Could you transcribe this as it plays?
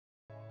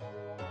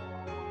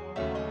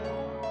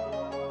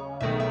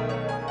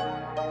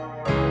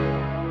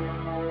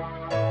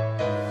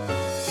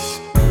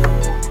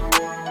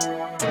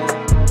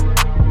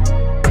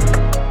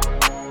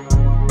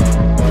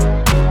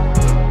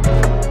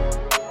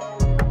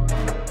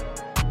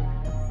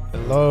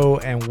Hello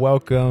and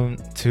welcome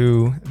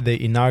to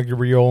the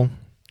inaugural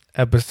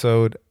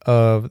episode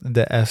of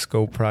the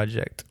Esco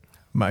project.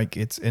 Mike,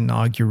 it's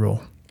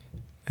inaugural.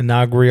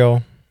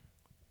 Inaugural.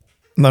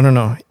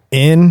 No.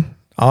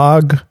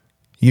 Inaugural.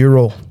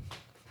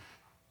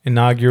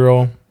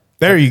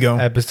 There you go.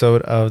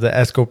 Episode of the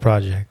Esco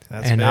project.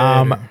 That's and better.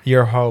 I'm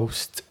your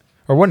host,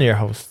 or one of your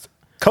hosts.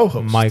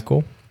 Co-host.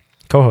 Michael.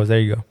 Co-host, there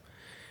you go.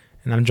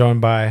 And I'm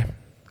joined by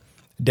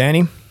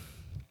Danny.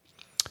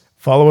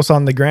 Follow us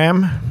on the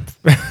gram.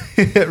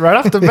 right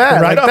off the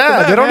bat. Right like off the that.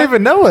 bat, They don't man.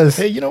 even know us.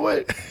 Hey, you know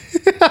what?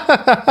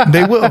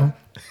 They will.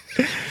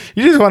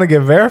 You just want to get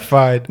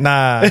verified.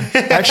 Nah.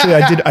 Actually,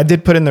 I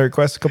did put in the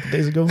request a couple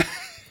days ago.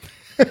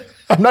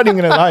 I'm not even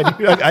going to lie,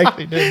 dude. I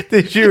actually did.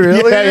 Did you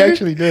really? Yeah, I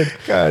actually did.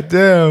 God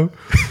damn.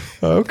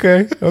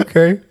 Okay.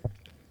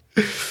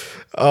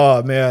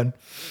 Oh, man.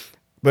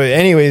 But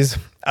anyways,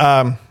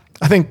 I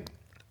think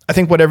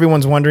what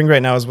everyone's wondering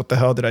right now is what the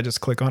hell did I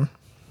just click on?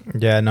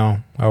 Yeah, no.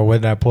 Or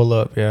what did I pull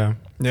up? Yeah.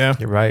 Yeah.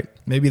 You're right.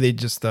 Maybe they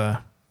just,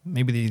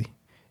 maybe they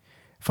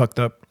fucked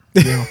up.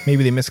 You know,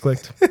 maybe they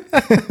misclicked.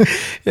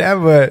 Yeah,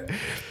 but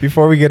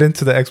before we get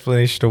into the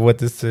explanation of what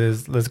this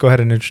is, let's go ahead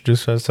and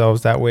introduce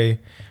ourselves. That way,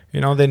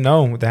 you know, they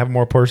have a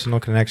more personal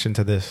connection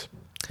to this.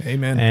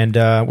 Amen.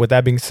 And with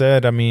that being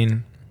said, I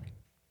mean,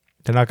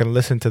 they're not going to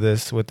listen to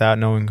this without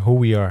knowing who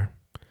we are.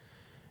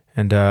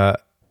 And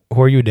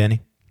who are you,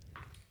 Danny?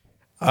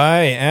 I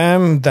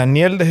am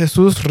Daniel de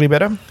Jesus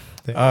Rivera.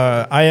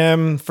 I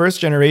am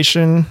first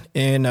generation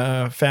in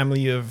a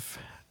family of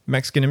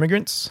Mexican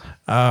immigrants.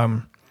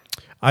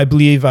 I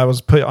believe I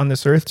was put on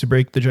this earth to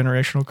break the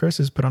generational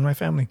curses put on my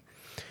family.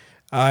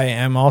 I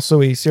am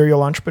also a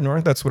serial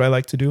entrepreneur. That's what I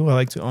like to do. I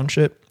like to own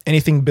shit.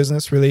 Anything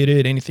business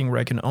related, anything where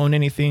I can own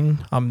anything,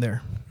 I'm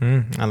there.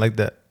 I like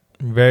that.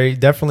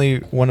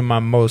 Definitely one of my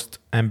most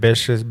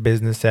ambitious,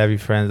 business savvy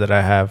friends that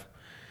I have.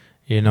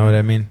 You know what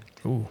I mean?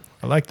 Ooh,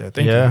 I like that.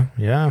 Thank you.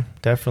 Yeah,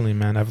 definitely,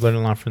 man. I've learned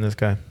a lot from this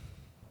guy.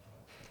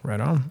 Right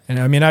on. And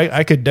I mean,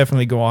 I could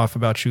definitely go off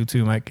about you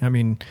too, Mike. I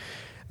mean,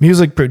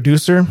 music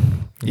producer,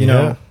 you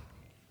know,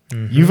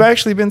 you've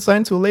actually been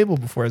signed to a label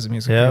before as a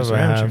music producer,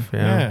 haven't you?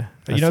 Yeah.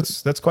 You know,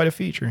 that's quite a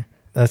feature.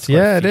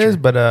 It is.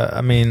 But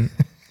I mean,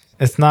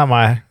 it's not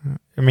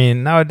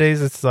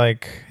nowadays it's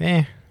like,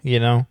 you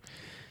know,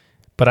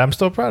 but I'm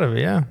still proud of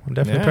it. Yeah. I'm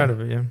definitely proud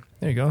of it. Yeah.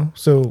 There you go.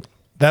 So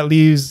that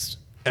leaves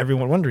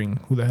everyone wondering,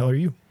 who the hell are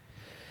you?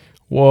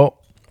 Well,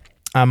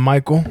 I'm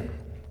Michael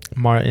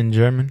Martin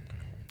German.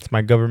 It's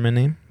my government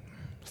name.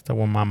 It's the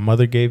one my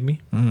mother gave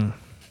me.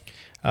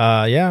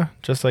 Yeah,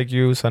 just like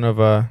you, son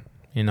of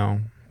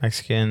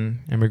Mexican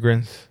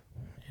immigrants.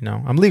 You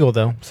know, I'm legal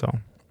though, so.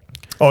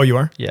 Oh, you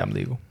are? Yeah, I'm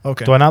legal.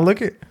 Okay. Do I not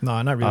look it?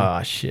 No, not really.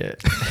 Oh,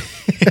 shit.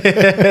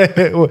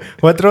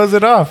 What throws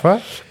it off, huh?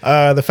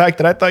 The fact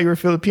that I thought you were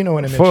Filipino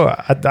when I met you.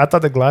 I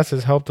thought the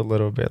glasses helped a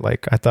little bit.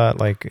 Like, I thought,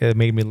 like, it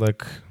made me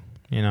look,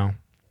 you know,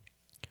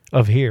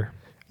 of here.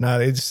 Nah,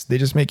 they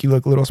just make you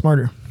look a little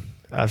smarter.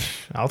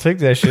 I'll take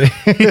that shit.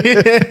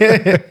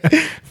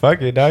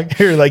 Fuck it, dog.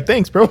 You're like,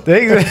 thanks, bro.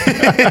 Thanks.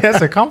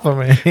 That's a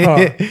compliment.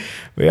 Oh.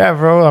 But yeah,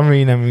 bro. I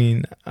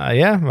mean,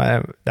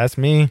 that's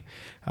me.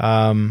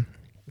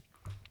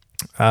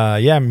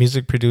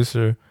 Music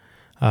producer.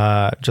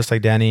 Just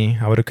like Danny,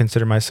 I would have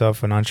considered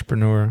myself an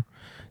entrepreneur.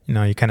 You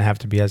know, you kind of have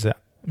to be as a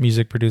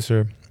music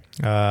producer.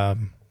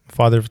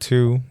 Father of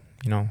two.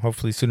 You know,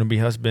 hopefully soon to be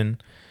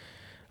husband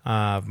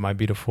of my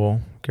beautiful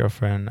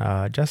girlfriend,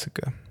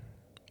 Jessica.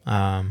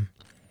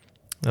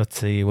 Let's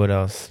see what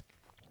else.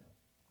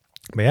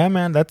 But yeah,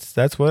 man, that's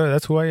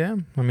who I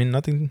am. I mean,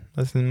 nothing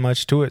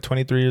much to it.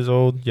 23 years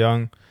old,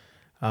 young.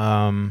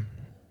 But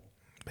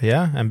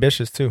yeah,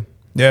 ambitious too.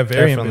 Yeah,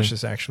 very Definitely.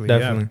 ambitious, actually.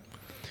 Definitely.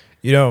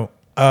 Yeah. You know,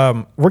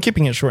 we're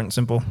keeping it short and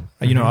simple.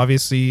 You know,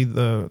 obviously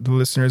the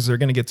listeners are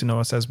going to get to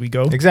know us as we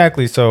go.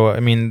 Exactly. So,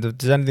 I mean,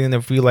 there's anything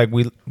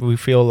that we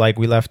feel like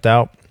we left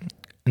out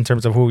in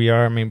terms of who we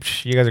are. I mean,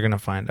 you guys are going to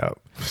find out.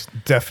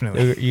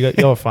 Definitely.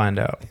 You'll find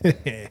out.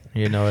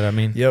 You know what I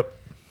mean? Yep.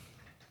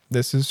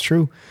 This is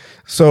true.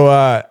 So,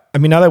 I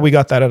mean, now that we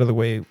got that out of the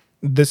way,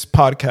 this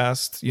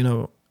podcast, you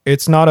know,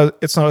 it's not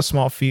a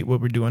small feat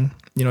what we're doing.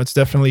 You know, it's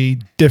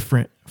definitely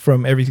different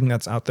from everything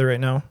that's out there right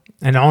now.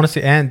 And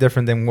honestly, and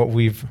different than what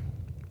we've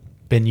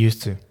been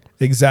used to.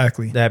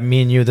 Exactly. That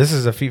me and you, this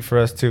is a feat for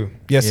us too.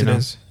 Yes, it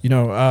is. You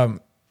know,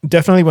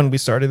 definitely when we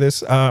started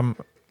this,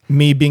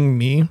 me being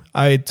me,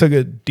 I took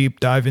a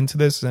deep dive into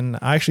this, and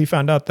I actually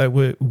found out that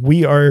what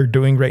we are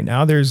doing right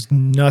now, there's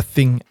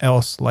nothing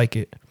else like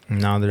it.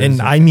 No, there and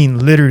isn't. I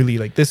mean, literally,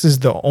 like, this is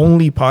the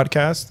only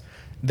podcast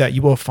that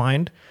you will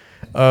find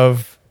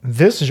of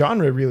this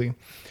genre, really.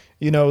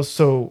 You know,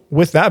 so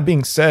with that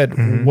being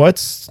said,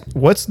 what's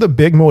the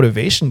big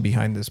motivation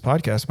behind this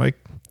podcast, Mike?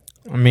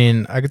 I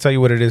mean, I can tell you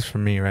what it is for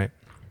me, right?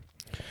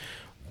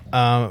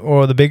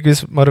 Or the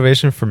biggest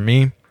motivation for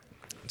me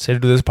to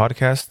do this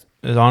podcast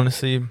is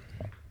honestly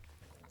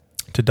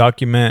to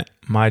document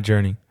my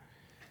journey,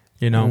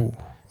 you know.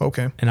 Ooh,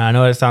 okay. And I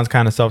know it sounds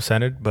kind of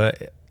self-centered,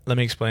 but let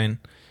me explain.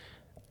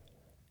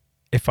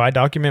 If I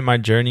document my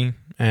journey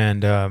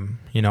and,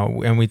 you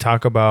know, and we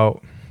talk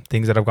about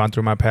things that I've gone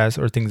through in my past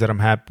or things that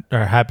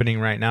are happening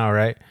right now,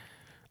 right?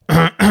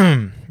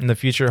 In the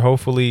future,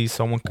 hopefully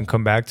someone can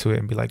come back to it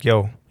and be like,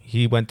 yo,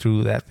 he went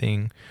through that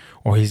thing,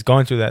 or he's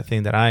going through that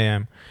thing that I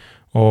am,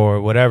 or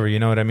whatever, you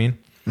know what I mean?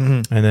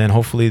 Mm-hmm. And then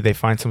hopefully they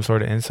find some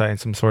sort of insight and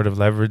some sort of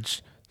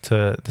leverage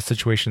to the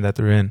situation that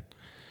they're in,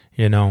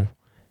 you know?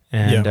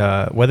 And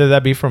whether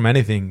that be from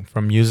anything,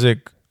 from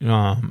music,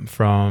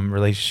 from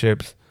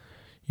relationships,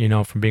 you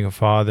know, from being a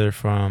father,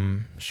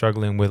 from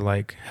struggling with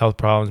like health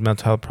problems,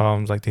 mental health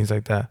problems, like things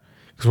like that.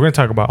 Because we're going to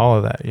talk about all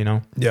of that, you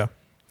know? Yeah.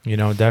 You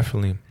know,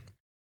 definitely.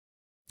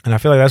 And I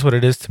feel like that's what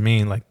it is to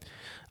me. Like,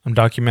 I'm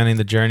documenting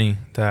the journey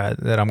that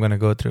I'm going to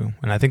go through.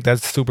 And I think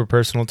that's super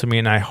personal to me.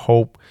 And I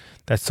hope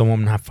that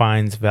someone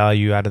finds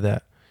value out of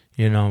that,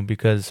 you know,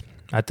 because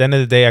at the end of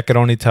the day, I could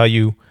only tell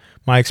you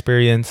my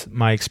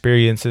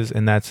experiences,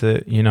 and that's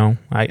it. You know,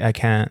 I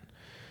can't,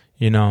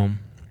 you know,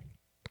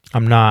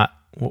 I'm not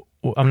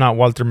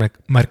Walter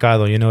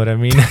Mercado. You know what I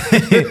mean?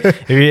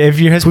 if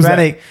you're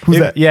Hispanic, Who's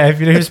that? Yeah,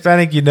 if you're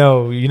Hispanic, you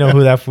know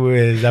who that fool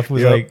is. That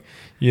fool's like,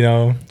 you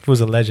know,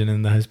 fool's a legend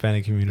in the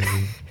Hispanic community.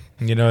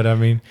 You know what I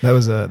mean? That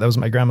was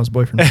my grandma's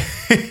boyfriend.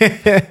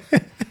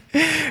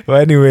 Well,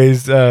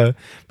 anyways, but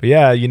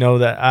yeah, you know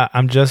that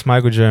I'm just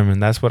Michael German.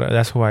 That's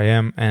who I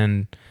am.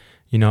 And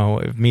you know,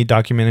 if me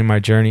documenting my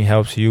journey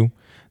helps you,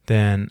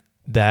 then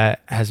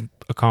that has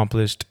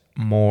accomplished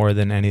more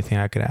than anything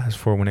I could ask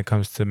for when it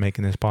comes to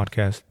making this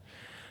podcast.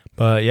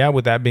 But yeah,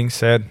 with that being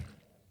said,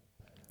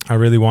 I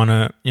really want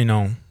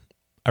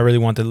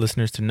the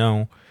listeners to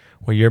know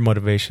what your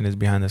motivation is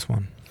behind this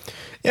one.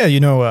 Yeah, you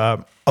know,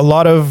 a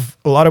lot of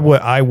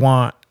what I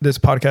want this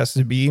podcast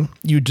to be,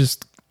 you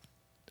just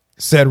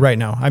said right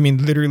now. I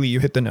mean, literally, you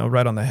hit the nail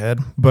right on the head.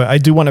 But I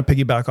do want to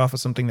piggyback off of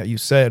something that you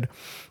said.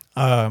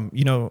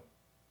 You know,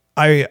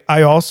 I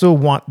also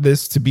want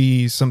this to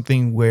be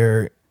something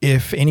where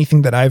if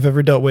anything that I've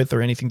ever dealt with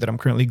or anything that I'm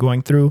currently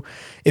going through,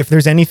 if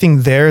there's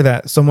anything there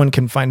that someone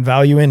can find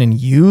value in and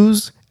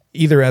use,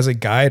 either as a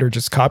guide or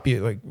just copy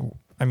it, like,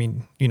 I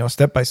mean, you know,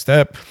 step by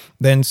step,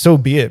 then so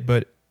be it.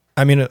 But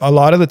I mean, a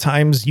lot of the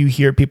times you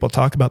hear people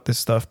talk about this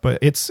stuff, but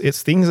it's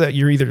things that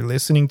you're either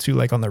listening to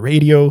like on the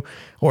radio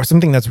or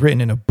something that's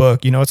written in a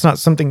book. You know, it's not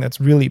something that's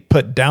really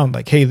put down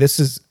like, hey, this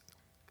is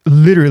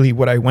literally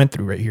what I went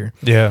through right here.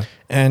 Yeah.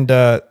 And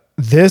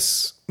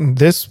this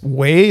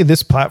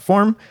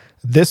platform,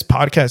 this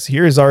podcast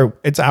here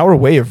it's our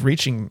way of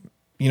reaching,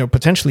 you know,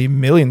 potentially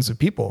millions of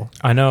people.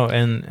 I know.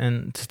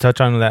 And to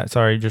touch on that,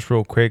 sorry, just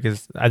real quick,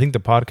 is I think the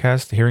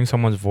podcast, hearing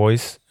someone's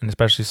voice, and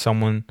especially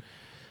someone,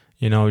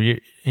 you know,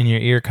 in your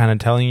ear kind of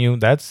telling you,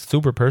 that's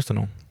super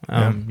personal.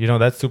 You know,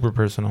 that's super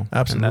personal.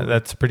 Absolutely. And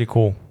that's pretty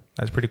cool.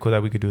 That's pretty cool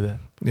that we could do that.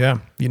 Yeah.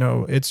 You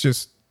know, it's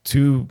just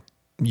two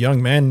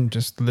young men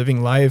just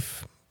living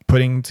life,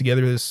 putting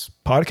together this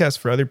podcast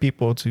for other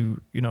people to,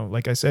 you know,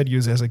 like I said,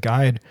 use as a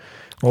guide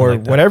or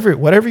like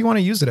whatever you want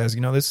to use it as.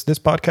 You know, this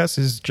podcast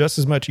is just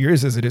as much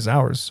yours as it is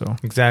ours. So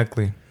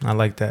exactly. I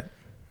like that.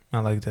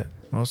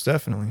 Most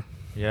definitely.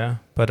 Yeah.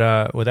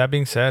 But with that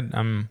being said,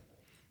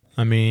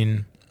 I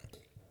mean,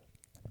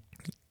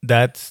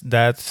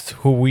 that's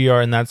who we are,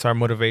 and that's our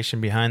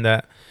motivation behind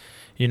that,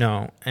 you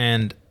know.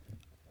 And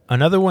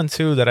another one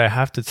too that I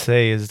have to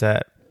say is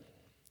that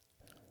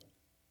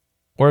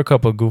we're a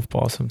couple of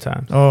goofballs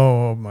sometimes.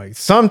 Oh my!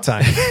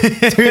 Sometimes,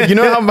 dude. You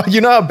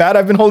know how bad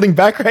I've been holding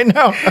back right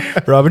now,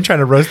 bro. I've been trying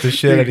to roast the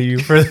shit out of you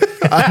for.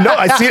 I know.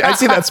 I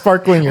see that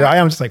sparkle in your eye.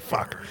 I'm just like,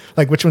 fuck.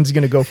 Like, which one's he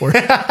gonna go for?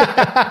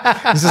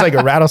 This is like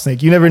a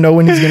rattlesnake. You never know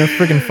when he's gonna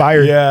freaking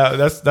fire. Yeah,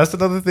 that's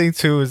another thing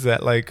too. Is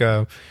that like,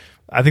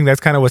 I think that's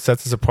kind of what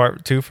sets us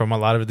apart too from a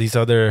lot of these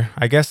other.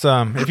 I guess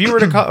if you were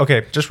to call,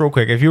 okay, just real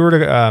quick, if you were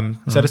to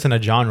set us in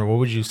a genre, what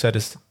would you set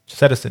us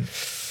in?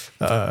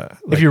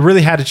 If you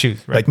really had to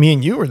choose, right? Like me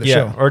and you, or the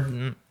show, or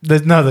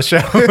the show.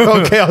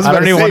 Okay, I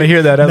don't even want to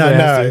hear that.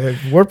 No,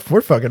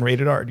 we're fucking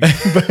rated R.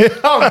 But,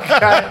 oh my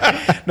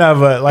god, no,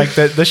 but like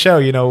the show,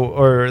 you know,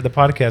 or the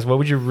podcast. What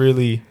would you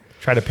really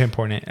try to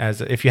pinpoint it as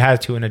if you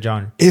had to in a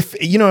genre?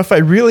 If I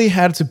really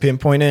had to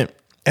pinpoint it,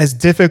 as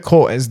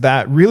difficult as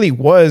that really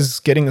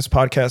was getting this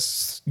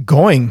podcast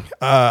going,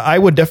 I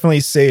would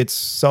definitely say it's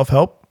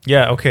self-help.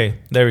 Yeah, okay.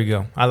 There we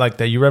go. I like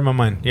that. You read my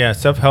mind. Yeah,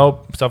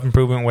 self-help,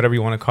 self-improvement, whatever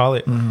you want to call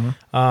it.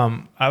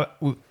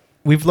 Mm-hmm.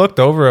 We've looked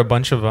over a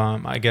bunch of,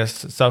 I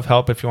guess,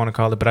 self-help, if you want to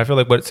call it, but I feel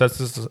like what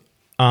sets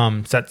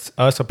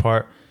us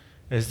apart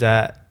is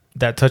that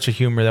touch of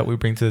humor that we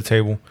bring to the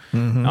table.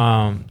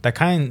 Mm-hmm. That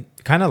kind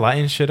of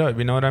lightens shit up.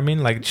 You know what I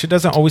mean? Like, shit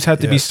doesn't always have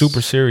to be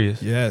super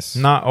serious. Yes.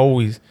 Not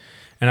always.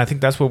 And I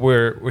think that's what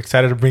we're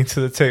excited to bring to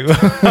the table.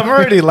 I'm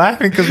already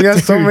laughing because we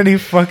have so many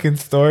fucking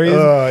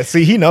stories.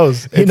 See, he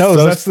knows. He knows.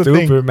 So that's stupid,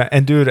 the thing. Man.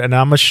 And dude,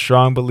 I'm a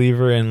strong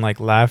believer in like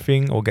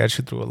laughing will get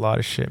you through a lot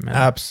of shit, man.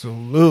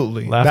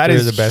 Absolutely. Laughter that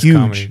is the best huge.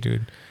 comedy,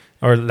 dude.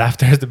 or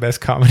laughter is the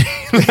best comedy.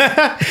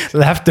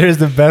 Laughter is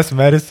the best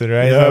medicine,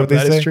 right? Yeah,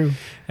 that is true.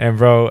 And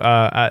bro,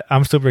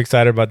 I'm super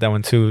excited about that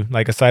one too.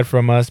 Like aside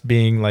from us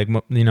being like,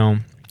 you know,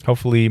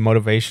 hopefully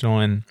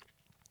motivational and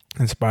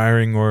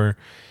inspiring, or,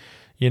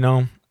 you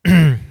know,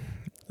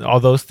 all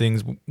those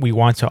things, we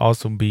want to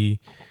also be,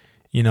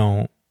 you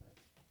know,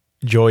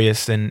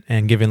 joyous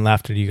and giving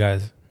laughter to you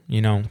guys,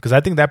 you know, because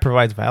I think that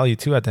provides value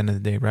too at the end of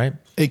the day, right?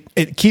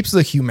 It keeps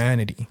the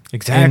humanity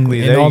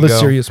exactly in all the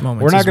serious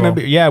moments. We're not going to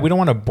be, we don't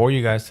want to bore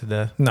you guys to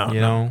death. No, you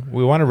know,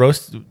 we want to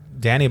roast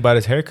Danny about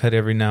his haircut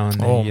every now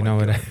and then. You know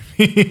what I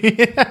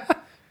mean?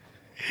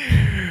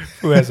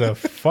 Who has a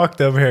fucked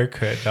up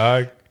haircut,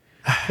 dog?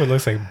 It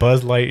looks like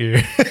Buzz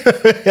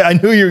Lightyear. Yeah, I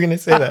knew you were gonna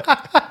say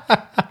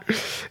that.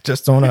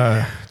 Just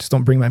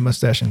don't bring my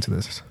mustache into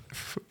this.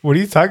 What are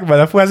you talking about?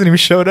 That fool hasn't even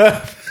showed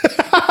up.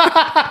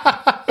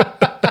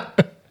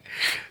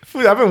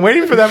 I've been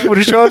waiting for that fool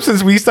to show up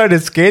since we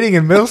started skating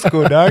in middle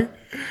school, dog.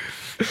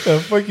 The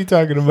fuck you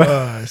talking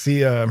about? It's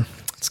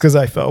because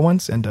I fell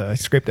once and I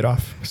scraped it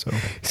off. So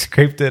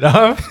scraped it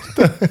off.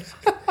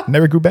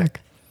 Never grew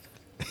back.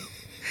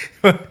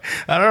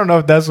 I don't know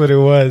if that's what it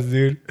was,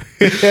 dude.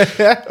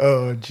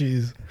 Oh,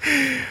 jeez.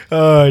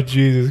 Oh,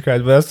 Jesus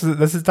Christ. But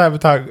that's the type of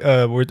talk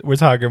we're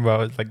talking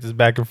about. It's like this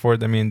back and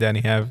forth that me and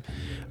Danny have.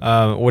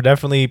 We'll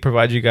definitely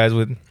provide you guys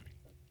with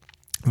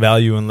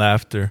value and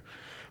laughter.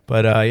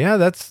 But yeah,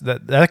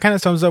 that kind of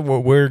sums up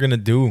what we're going to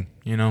do,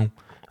 you know.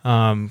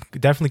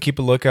 Definitely keep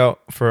a lookout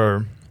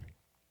for,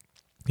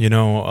 you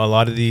know, a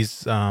lot of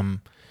these, I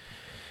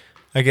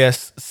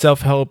guess,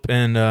 self-help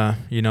and,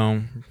 you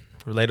know,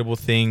 relatable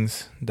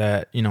things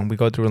that, you know, we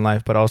go through in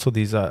life, but also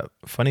these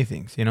funny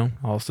things, you know,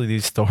 also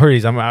these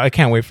stories. I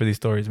can't wait for these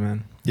stories,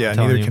 man. Yeah,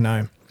 neither can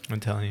I. I'm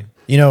telling you.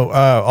 You know,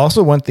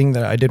 also one thing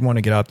that I did want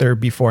to get out there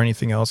before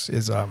anything else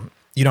is,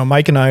 you know,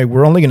 Mike and I,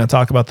 we're only going to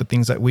talk about the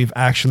things that we've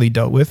actually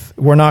dealt with.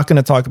 We're not going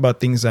to talk about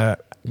things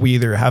that we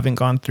either haven't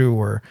gone through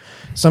or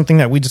something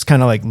that we just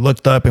kind of like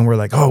looked up and we're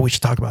like, oh, we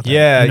should talk about that.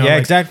 Yeah, you know, yeah,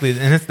 like, exactly.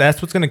 And that's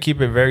what's going to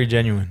keep it very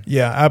genuine.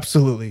 Yeah,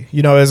 absolutely.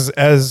 You know, as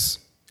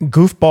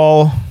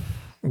goofball,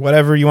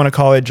 whatever you want to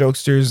call it,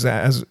 jokesters,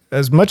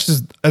 as much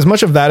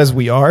of that as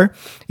we are,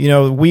 you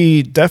know,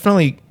 we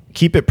definitely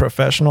keep it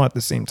professional at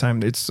the same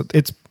time. It's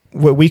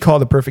what we call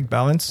the perfect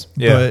balance.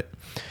 Yeah.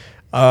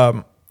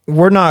 But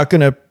we're not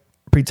gonna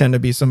pretend to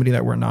be somebody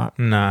that we're not.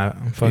 Nah,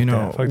 fuck you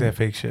know, that. Fuck that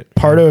fake shit.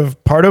 Part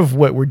of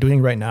what we're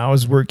doing right now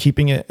is we're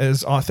keeping it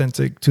as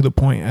authentic to the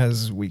point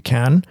as we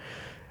can.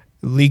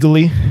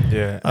 Legally,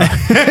 yeah.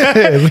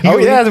 Legally. Oh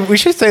yeah, we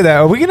should say that.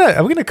 Are we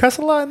gonna cuss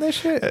a lot in this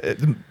shit?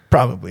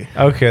 Probably.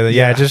 Okay,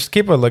 yeah. Just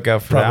keep a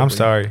lookout for that. I'm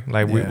sorry.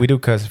 Like Yeah. we do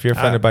cuss. If you're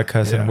offended by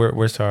cussing, yeah.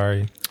 we're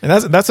sorry. And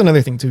that's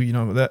another thing too. You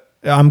know, that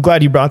I'm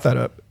glad you brought that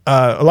up.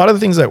 A lot of the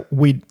things that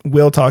we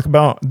will talk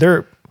about,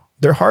 they're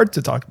hard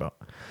to talk about.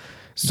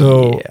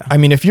 So, Yeah. I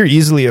mean, if you're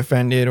easily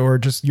offended or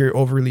just you're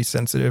overly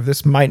sensitive,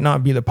 this might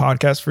not be the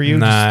podcast for you.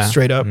 Just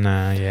straight up.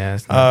 Nah, yeah.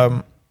 It's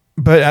not.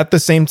 But at the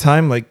same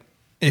time, like,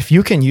 if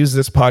you can use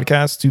this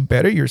podcast to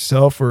better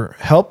yourself or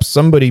help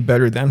somebody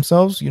better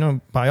themselves, you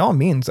know, by all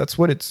means, that's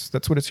what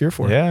it's here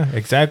for. Yeah,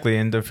 exactly.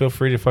 And feel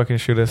free to fucking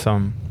shoot us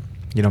some,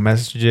 you know,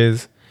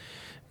 messages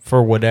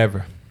for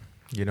whatever.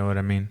 You know what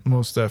I mean?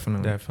 Most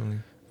definitely. Definitely.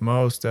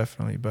 Most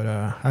definitely. But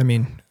I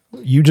mean,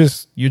 you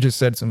just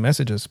said some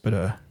messages,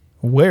 but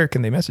where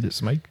can they message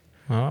us, Mike?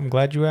 Well, I'm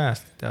glad you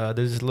asked. There's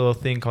this little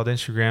thing called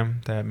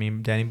Instagram that me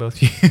and Danny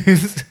both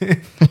use.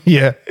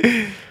 Yeah.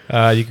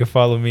 You can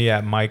follow me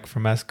at Mike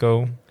from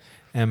Esco,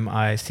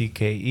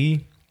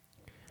 MICKE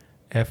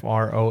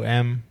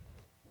FROMESCO.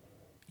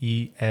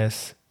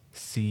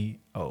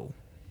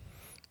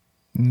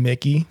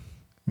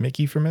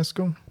 Mickey from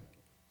Esco.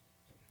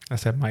 I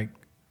said Mike.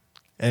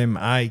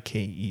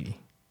 MIKE.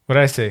 What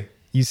did I say?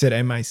 You said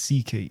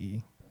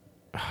MICKE.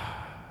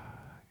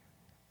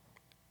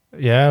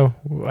 Yeah,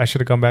 I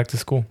should have gone back to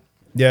school.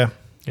 Yeah.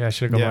 Yeah, I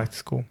should have gone back to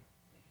school.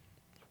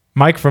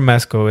 Mike from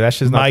Esco. That's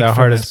just not Mike that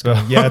hard to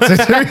spell. Yeah,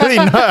 it's really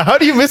not. How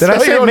do you misspell Did I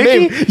say your own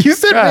Mickey? name? You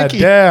said God Mickey.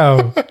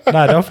 damn.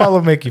 Nah, don't follow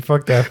Mickey.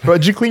 Fuck that. Bro,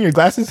 did you clean your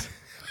glasses?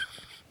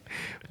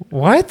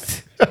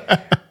 What?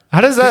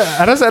 How does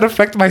that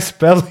affect my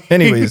spelling?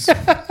 Anyways.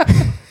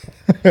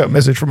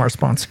 Message from our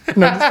sponsor.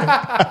 No,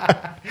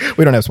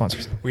 we don't have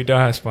sponsors. We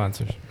don't have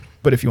sponsors.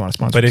 But if you want to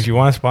sponsor But if you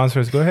want to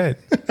sponsor us, go ahead.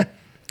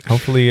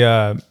 Hopefully,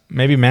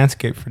 maybe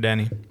Manscaped for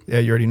Danny. yeah,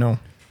 you already know.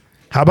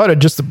 How about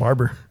just a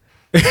barber?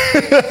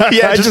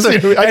 Yeah,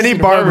 any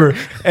barber.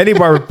 Any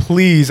barber,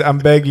 please, I'm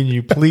begging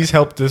you, please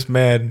help this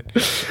man.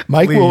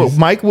 Mike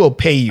will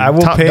pay you. I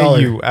will top pay dollar.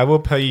 you. I will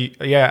pay you.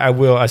 Yeah, I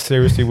will. I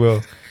seriously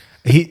will.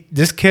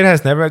 This kid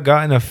has never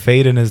gotten a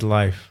fade in his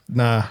life.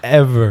 Nah.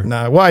 Ever.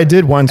 Nah. Well, I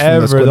did once.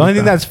 Ever. The only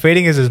thing that's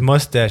fading is his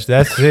mustache.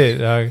 That's it.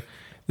 Dog.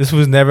 This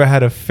was never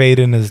had a fade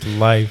in his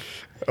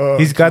life. Oh,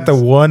 He's got the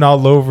one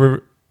all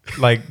over.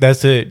 Like,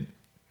 that's it.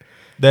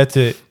 That's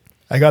it.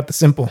 I got the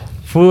simple.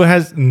 Food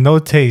has no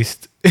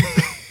taste.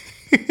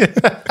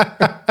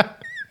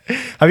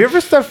 Have you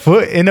ever stepped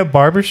foot in a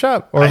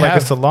barbershop or I like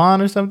have. a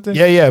salon or something?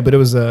 Yeah, but it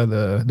was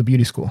the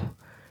beauty school.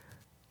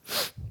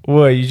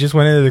 What? You just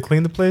went in there to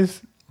clean the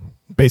place?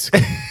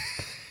 Basically.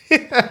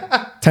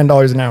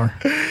 $10 an hour.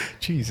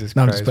 Jesus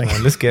No, I'm Christ, just playing.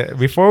 man. Let's get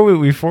before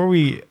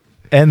we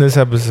end this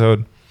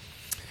episode.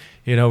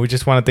 You know, we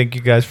just want to thank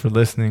you guys for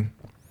listening.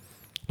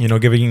 You know,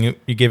 giving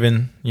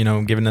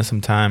us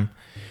some time.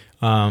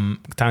 Time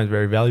is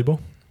very valuable.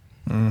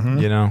 Mm-hmm.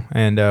 You know,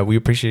 and we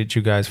appreciate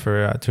you guys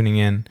for tuning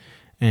in,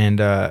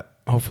 and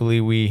hopefully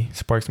we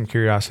spark some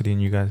curiosity in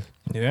you guys.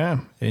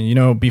 Yeah. And, you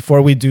know,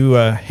 before we do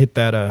hit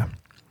that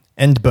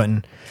end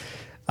button,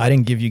 I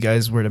didn't give you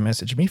guys where to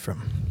message me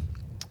from.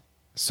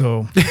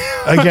 So,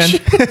 again,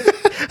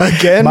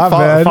 My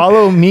bad.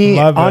 follow me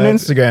My on bad.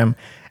 Instagram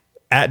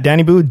at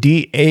DannyBoo,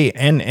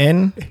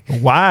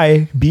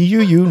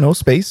 DANNYBUU, no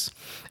space.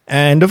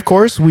 And, of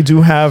course, we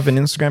do have an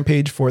Instagram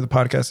page for the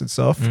podcast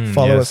itself.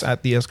 Follow yes. us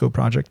at the Esco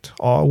Project.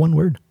 All one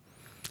word.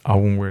 All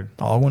one word.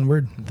 All one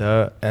word.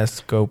 The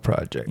Esco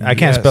Project. I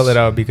can't spell it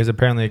out because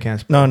apparently I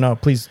can't spell. No,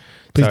 please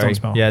Sorry. don't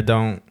spell. Yeah,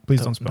 don't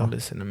spell. Don't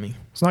listen to me.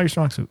 It's not your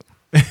strong suit.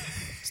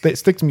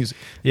 Stick to music.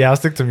 Yeah, I'll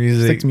stick to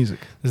music. Stick to music.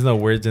 There's no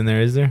words in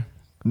there, is there?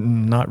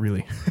 Not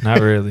really. Not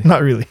really.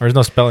 Not really. Or there's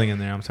no spelling in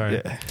there. I'm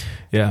sorry.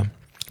 Yeah.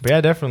 But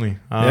yeah, definitely.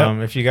 Yep.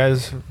 If you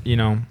guys,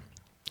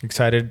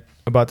 excited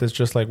about this,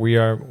 just like we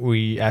are,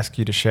 we ask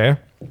you to share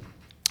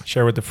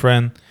with a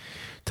friend,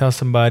 tell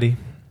somebody,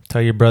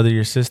 tell your brother,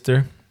 your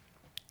sister,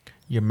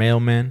 your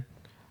mailman,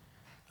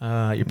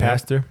 your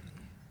pastor.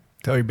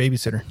 Tell your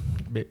babysitter.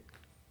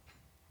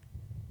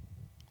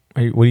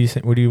 What are you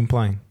saying? What are you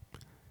implying?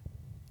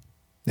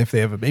 If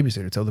they have a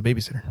babysitter, tell the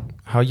babysitter.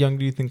 How young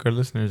do you think our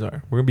listeners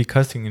are? We're gonna be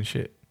cussing and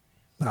shit.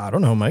 I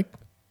don't know, Mike.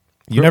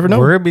 You never know.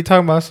 We're gonna be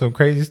talking about some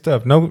crazy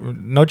stuff.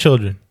 No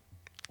children.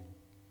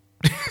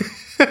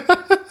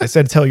 I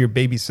said tell your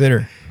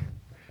babysitter.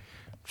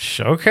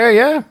 Okay,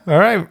 yeah. All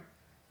right.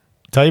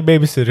 Tell your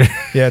babysitter.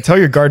 Yeah, tell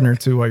your gardener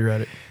too while you're at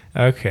it.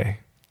 Okay.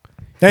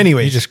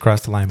 Anyways. You just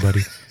crossed the line,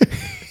 buddy.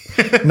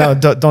 No,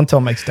 don't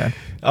tell Mike's dad.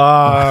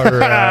 All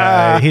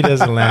right. He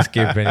doesn't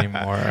landscape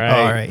anymore. All right.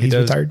 All right. He's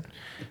retired?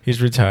 He's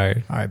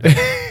retired. All right, babe.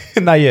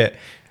 Not yet.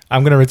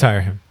 I'm going to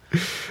retire him. All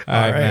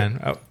right, right.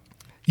 man.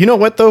 You know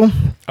what, though?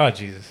 Oh,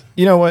 Jesus.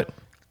 You know what?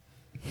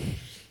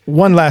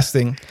 One last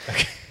thing.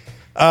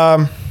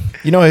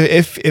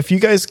 If you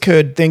guys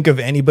could think of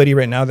anybody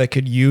right now that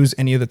could use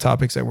any of the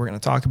topics that we're going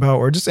to talk about,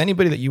 or just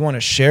anybody that you want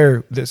to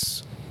share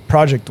this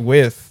project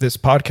with, this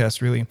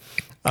podcast, really,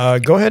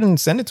 go ahead and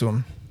send it to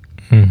them.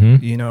 Mm-hmm.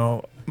 You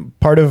know,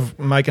 part of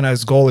Mike and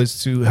I's goal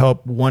is to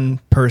help one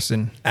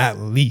person at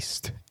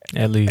least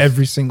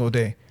every single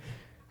day.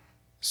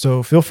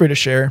 So feel free to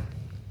share.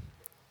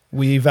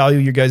 We value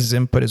your guys'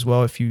 input as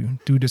well if you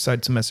do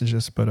decide to message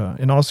us. But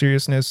in all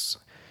seriousness,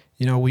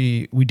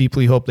 we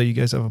deeply hope that you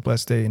guys have a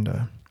blessed day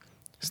and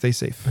stay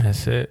safe.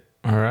 That's it.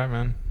 All right,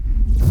 man.